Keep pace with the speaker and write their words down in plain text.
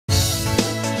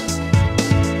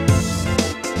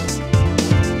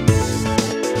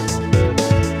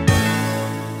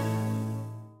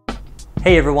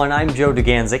Hey everyone, I'm Joe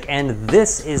Duganzik, and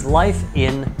this is Life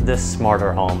in the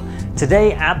Smarter Home.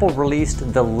 Today, Apple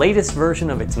released the latest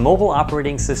version of its mobile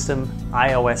operating system,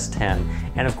 iOS 10.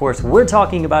 And of course, we're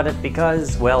talking about it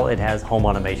because, well, it has home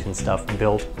automation stuff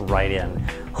built right in.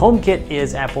 HomeKit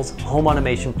is Apple's home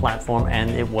automation platform, and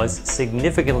it was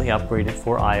significantly upgraded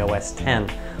for iOS 10.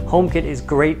 HomeKit is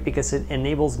great because it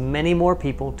enables many more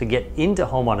people to get into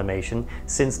home automation,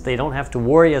 since they don't have to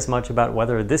worry as much about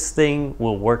whether this thing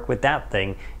will work with that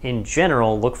thing. In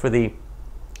general, look for the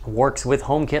Works with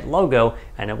HomeKit logo,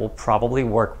 and it will probably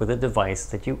work with a device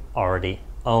that you already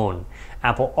own.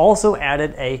 Apple also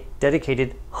added a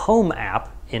dedicated Home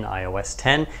app in iOS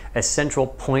 10, a central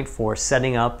point for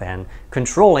setting up and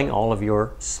controlling all of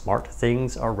your smart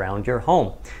things around your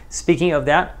home. Speaking of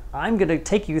that, I'm going to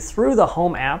take you through the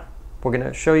Home app. We're going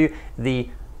to show you the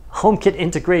HomeKit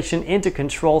integration into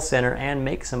Control Center and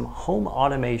make some home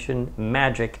automation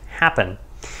magic happen.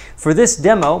 For this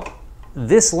demo,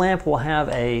 this lamp will have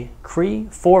a Cree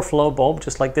 4-flow bulb,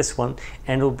 just like this one,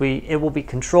 and it will be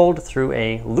controlled through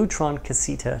a Lutron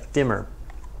Casita dimmer.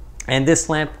 And this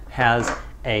lamp has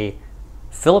a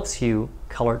Philips Hue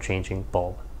color-changing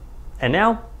bulb. And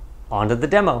now, on to the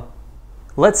demo.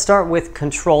 Let's start with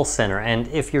Control Center, and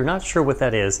if you're not sure what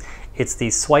that is, it's the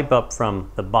swipe up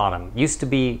from the bottom. Used to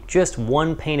be just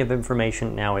one pane of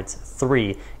information, now it's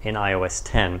 3 in iOS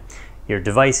 10. Your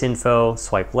device info,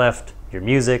 swipe left, your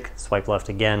music, swipe left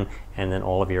again, and then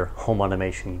all of your home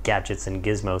automation gadgets and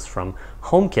gizmos from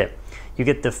HomeKit. You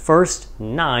get the first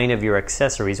 9 of your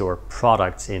accessories or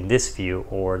products in this view,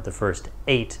 or the first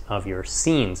 8 of your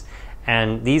scenes.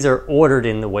 And these are ordered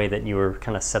in the way that you were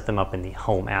kind of set them up in the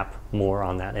Home app. More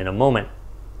on that in a moment.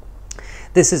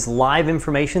 This is live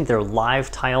information. They're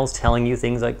live tiles telling you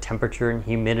things like temperature and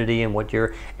humidity and what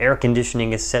your air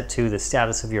conditioning is set to, the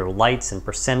status of your lights and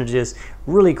percentages.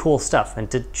 Really cool stuff.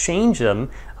 And to change them,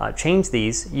 change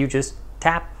these, you just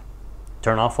tap,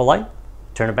 turn off a light,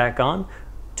 turn it back on.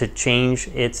 To change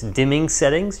its dimming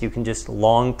settings, you can just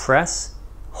long press,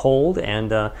 hold,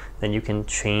 and then you can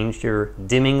change your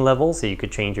dimming levels. So you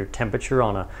could change your temperature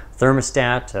on a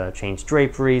thermostat, change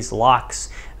draperies, locks,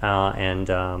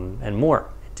 and more.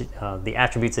 The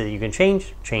attributes that you can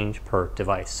change per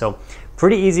device. So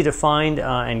pretty easy to find,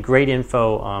 and great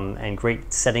info and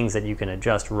great settings that you can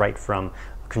adjust right from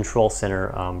Control Center,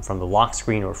 from the lock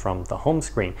screen or from the home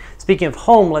screen. Speaking of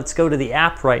home, let's go to the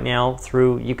app right now.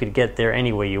 You could get there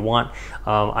any way you want.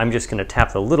 I'm just going to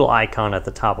tap the little icon at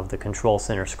the top of the Control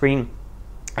Center screen,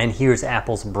 and here's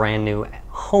Apple's brand new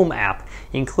Home app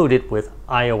included with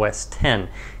iOS 10.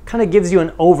 Kind of gives you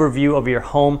an overview of your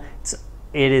home.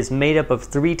 It is made up of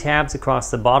 3 tabs across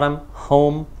the bottom: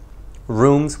 Home,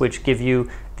 Rooms, which give you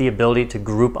the ability to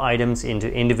group items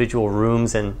into individual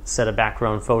rooms and set a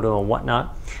background photo and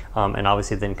whatnot, and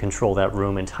obviously then control that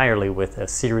room entirely with a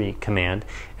Siri command.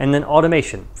 And then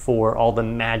Automation for all the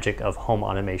magic of home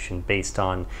automation based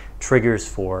on triggers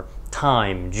for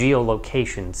time,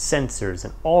 geolocation, sensors,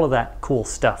 and all of that cool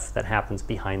stuff that happens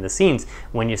behind the scenes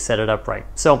when you set it up right.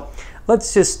 So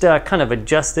let's just kind of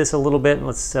adjust this a little bit, and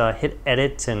let's hit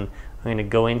edit, and I'm going to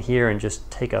go in here and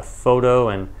just take a photo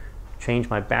and change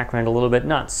my background a little bit.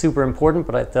 Not super important,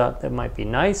 but I thought that might be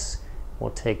nice.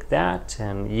 We'll take that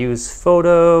and use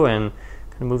photo and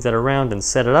kind of move that around and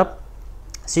set it up.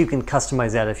 So you can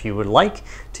customize that if you would like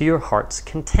to your heart's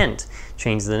content.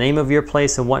 Change the name of your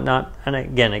place and whatnot. And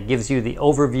again, it gives you the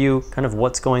overview, kind of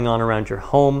what's going on around your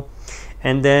home.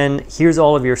 And then here's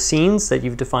all of your scenes that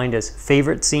you've defined as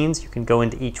favorite scenes. You can go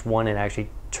into each one and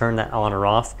actually turn that on or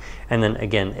off. And then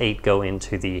again, 8 go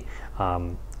into the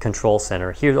Control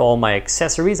Center. Here's all my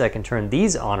accessories. I can turn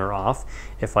these on or off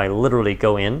if I literally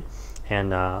go in and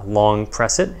long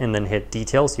press it and then hit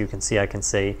details. You can see I can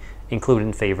say include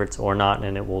in favorites or not,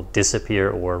 and it will disappear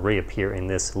or reappear in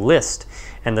this list.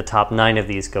 And the top 9 of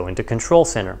these go into Control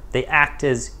Center. They act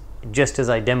as just as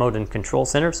I demoed in Control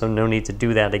Center, so no need to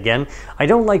do that again. I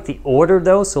don't like the order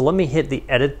though, so let me hit the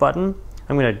edit button.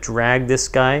 I'm going to drag this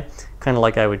guy, kind of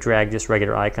like I would drag just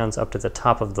regular icons, up to the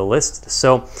top of the list.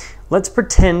 So let's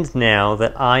pretend now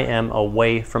that I am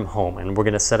away from home, and we're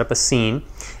going to set up a scene.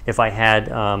 If I had,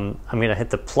 I'm going to hit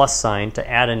the plus sign to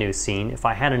add a new scene. If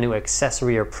I had a new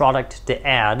accessory or product to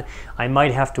add, I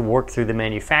might have to work through the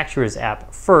manufacturer's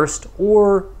app first,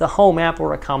 or the Home app,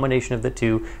 or a combination of the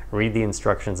two. Read the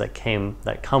instructions that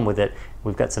come with it.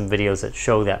 We've got some videos that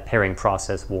show that pairing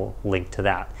process. We'll link to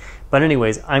that. But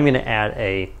anyways, I'm going to add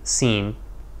a scene,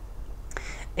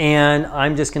 and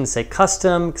I'm just going to say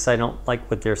custom because I don't like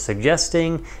what they're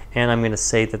suggesting, and I'm going to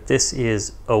say that this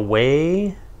is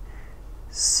away,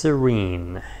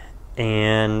 serene,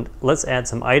 And let's add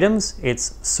some items.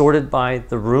 It's sorted by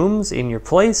the rooms in your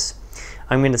place.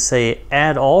 I'm going to say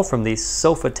add all from the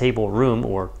sofa table room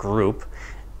or group.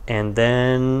 And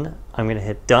then I'm going to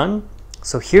hit done.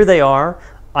 So here they are.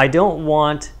 I don't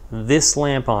want this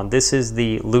lamp on. This is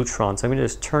the Lutron. So I'm going to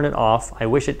just turn it off. I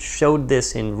wish it showed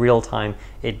this in real time.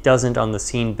 It doesn't on the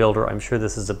scene builder. I'm sure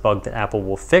this is a bug that Apple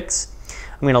will fix.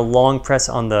 I'm going to long press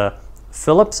on the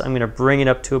Phillips. I'm going to bring it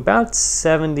up to about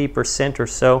 70% or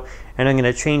so, and I'm going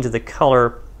to change the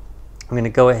color. I'm going to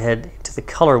go ahead to the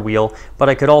color wheel, but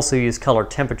I could also use color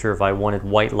temperature if I wanted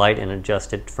white light and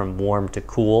adjust it from warm to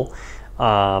cool.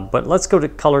 But let's go to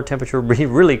color temperature,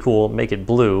 really cool, make it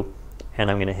blue,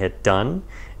 and I'm going to hit done,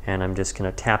 and I'm just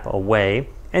going to tap away,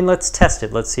 and let's test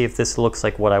it. Let's see if this looks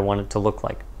like what I want it to look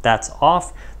like. That's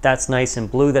off. That's nice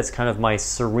and blue. That's kind of my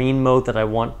serene mode that I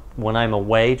want when I'm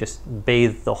away. Just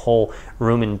bathe the whole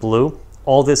room in blue.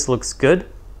 All this looks good.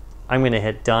 I'm going to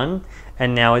hit done,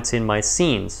 and now it's in my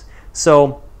scenes.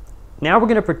 So now we're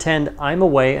going to pretend I'm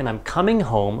away and I'm coming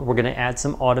home. We're going to add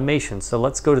some automation. So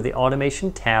let's go to the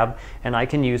automation tab, and I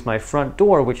can use my front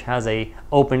door, which has a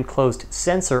open closed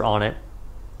sensor on it,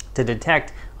 to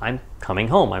detect I'm coming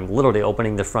home. I'm literally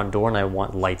opening the front door and I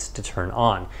want lights to turn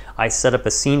on. I set up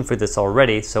a scene for this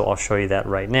already, so I'll show you that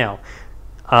right now.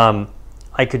 I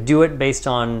could do it based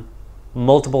on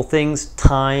multiple things.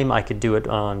 Time, I could do it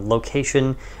on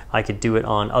location, I could do it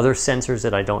on other sensors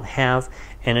that I don't have.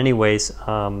 And anyways,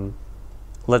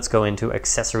 let's go into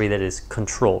accessory that is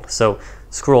controlled. So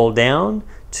scroll down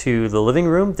to the living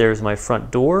room. There's my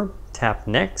front door. Tap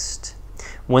next.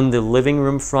 When the living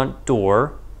room front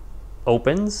door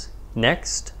opens,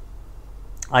 next.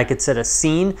 I could set a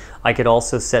scene. I could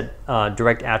also set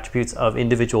direct attributes of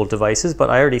individual devices, but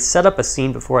I already set up a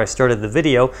scene before I started the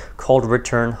video called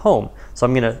Return Home. So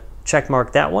I'm going to check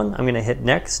mark that one. I'm going to hit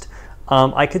next.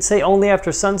 I could say only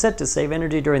after sunset to save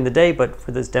energy during the day, but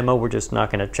for this demo, we're just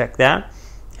not going to check that.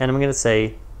 And I'm going to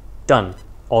say done.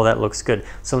 All that looks good.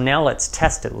 So now let's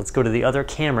test it. Let's go to the other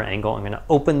camera angle. I'm going to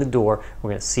open the door. We're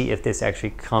going to see if this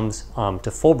actually comes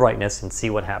to full brightness and see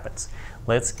what happens.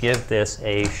 Let's give this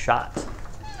a shot.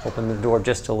 Open the door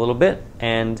just a little bit,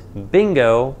 and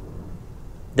bingo,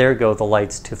 there go the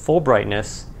lights to full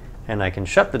brightness, and I can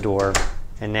shut the door,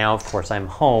 and now of course I'm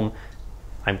home.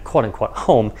 I'm quote unquote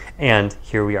home, and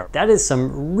here we are. That is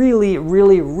some really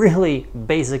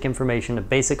basic information, a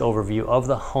basic overview of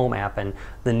the Home app and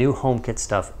the new HomeKit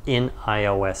stuff in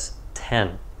iOS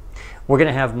 10. We're going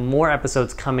to have more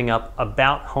episodes coming up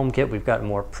about HomeKit. We've got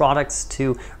more products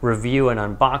to review and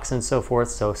unbox and so forth,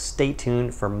 so stay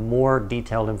tuned for more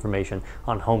detailed information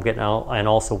on HomeKit and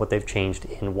also what they've changed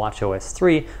in watchOS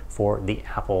 3 for the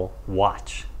Apple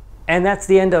Watch. And that's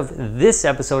the end of this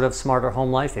episode of Smarter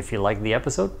Home Life. If you liked the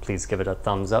episode, please give it a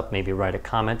thumbs up, maybe write a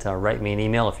comment, write me an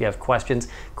email if you have questions,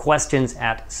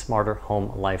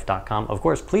 questions@smarterhomelife.com. Of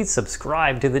course, please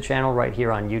subscribe to the channel right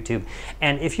here on YouTube.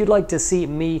 And if you'd like to see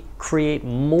me create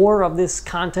more of this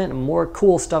content, more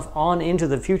cool stuff on into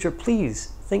the future,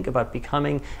 please think about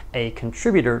becoming a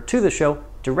contributor to the show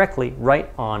directly right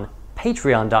on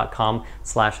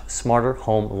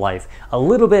patreon.com/smarterhomelife. A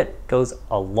little bit goes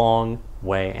a long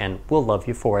way, and we'll love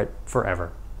you for it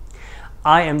forever.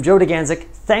 I am Joe DeGanzik.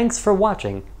 Thanks for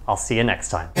watching. I'll see you next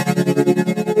time.